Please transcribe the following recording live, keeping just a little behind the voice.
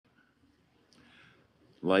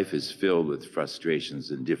Life is filled with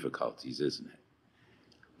frustrations and difficulties, isn't it?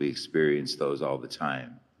 We experience those all the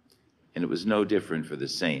time. And it was no different for the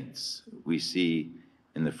saints. We see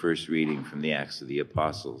in the first reading from the Acts of the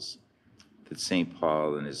Apostles that St.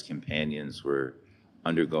 Paul and his companions were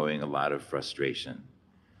undergoing a lot of frustration.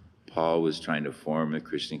 Paul was trying to form a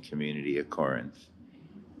Christian community at Corinth,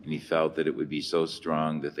 and he felt that it would be so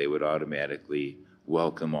strong that they would automatically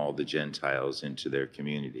welcome all the Gentiles into their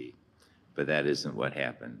community. But that isn't what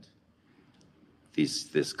happened.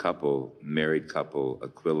 This couple, married couple,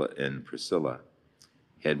 Aquila and Priscilla,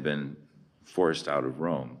 had been forced out of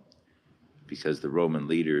Rome because the Roman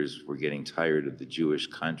leaders were getting tired of the Jewish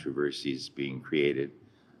controversies being created.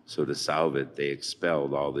 So to solve it, they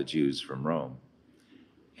expelled all the Jews from Rome.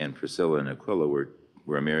 And Priscilla and Aquila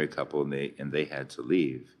were a married couple, and they had to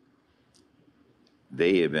leave.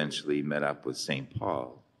 They eventually met up with St.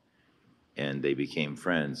 Paul, and they became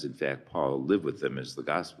friends. In fact, Paul lived with them, as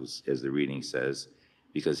the reading says,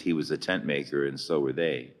 because he was a tent maker, and so were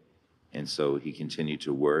they. And so he continued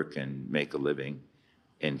to work and make a living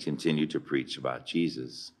and continue to preach about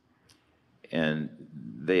Jesus. And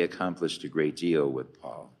they accomplished a great deal with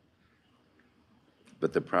Paul.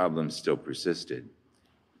 But the problem still persisted.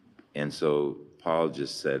 And so Paul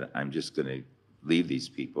just said, I'm just going to leave these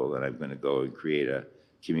people, and I'm going to go and create a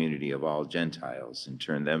community of all Gentiles and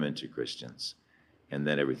turn them into Christians, and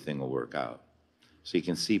then everything will work out. So you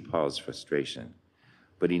can see Paul's frustration,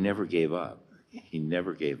 but he never gave up. He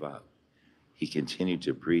never gave up. He continued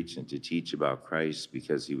to preach and to teach about Christ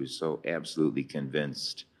because he was so absolutely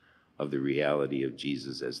convinced of the reality of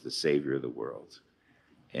Jesus as the Savior of the world.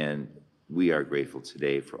 And we are grateful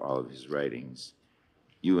today for all of his writings.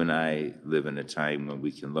 You and I live in a time when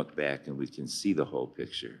we can look back and we can see the whole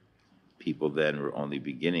picture. People then were only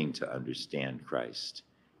beginning to understand Christ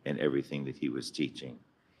and everything that he was teaching.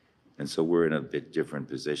 And so we're in a bit different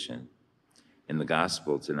position. In the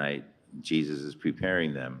gospel tonight, Jesus is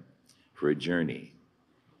preparing them for a journey.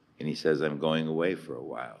 And he says, I'm going away for a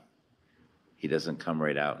while. He doesn't come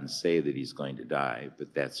right out and say that he's going to die,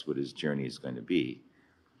 but that's what his journey is going to be.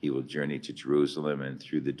 He will journey to Jerusalem and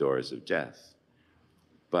through the doors of death.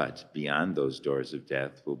 But beyond those doors of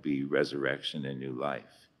death will be resurrection and new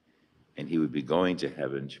life. And he would be going to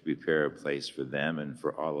heaven to prepare a place for them and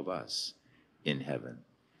for all of us in heaven.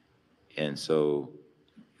 And so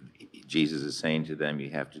Jesus is saying to them, you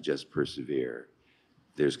have to just persevere.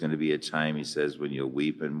 There's going to be a time, he says, when you'll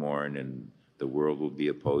weep and mourn and the world will be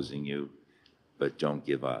opposing you, but don't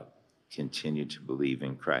give up. Continue to believe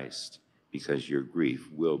in Christ because your grief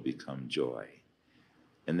will become joy.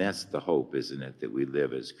 And that's the hope, isn't it, that we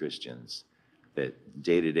live as Christians, that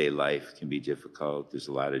day-to-day life can be difficult. There's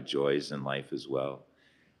a lot of joys in life as well,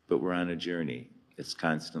 but we're on a journey. It's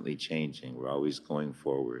constantly changing. We're always going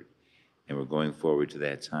forward, and we're going forward to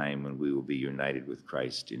that time when we will be united with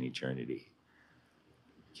Christ in eternity.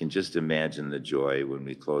 You can just imagine the joy when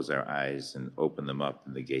we close our eyes and open them up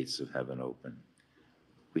and the gates of heaven open.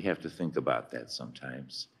 We have to think about that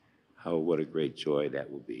sometimes. What a great joy that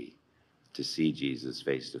will be to see Jesus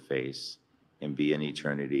face to face and be in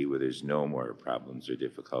eternity where there's no more problems or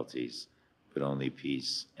difficulties, but only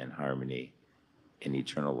peace and harmony and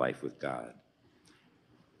eternal life with God.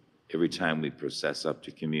 Every time we process up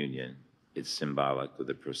to communion, it's symbolic of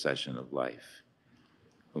the procession of life.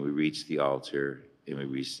 When we reach the altar and we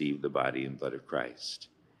receive the body and blood of Christ,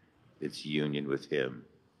 it's union with him.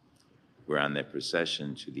 We're on that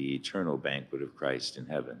procession to the eternal banquet of Christ in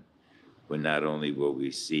heaven, when not only will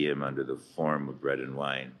we see him under the form of bread and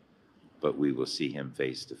wine, but we will see him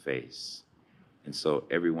face to face. And so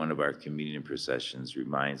every one of our communion processions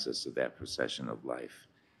reminds us of that procession of life.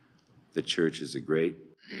 The church is a great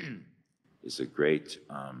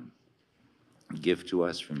gift to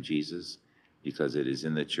us from Jesus, because it is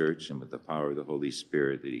in the church and with the power of the Holy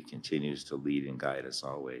Spirit that he continues to lead and guide us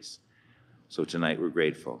always. So tonight we're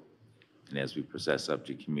grateful. And as we process up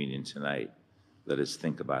to communion tonight, let us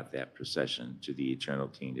think about that procession to the eternal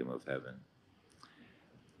kingdom of heaven.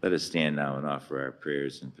 Let us stand now and offer our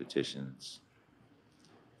prayers and petitions.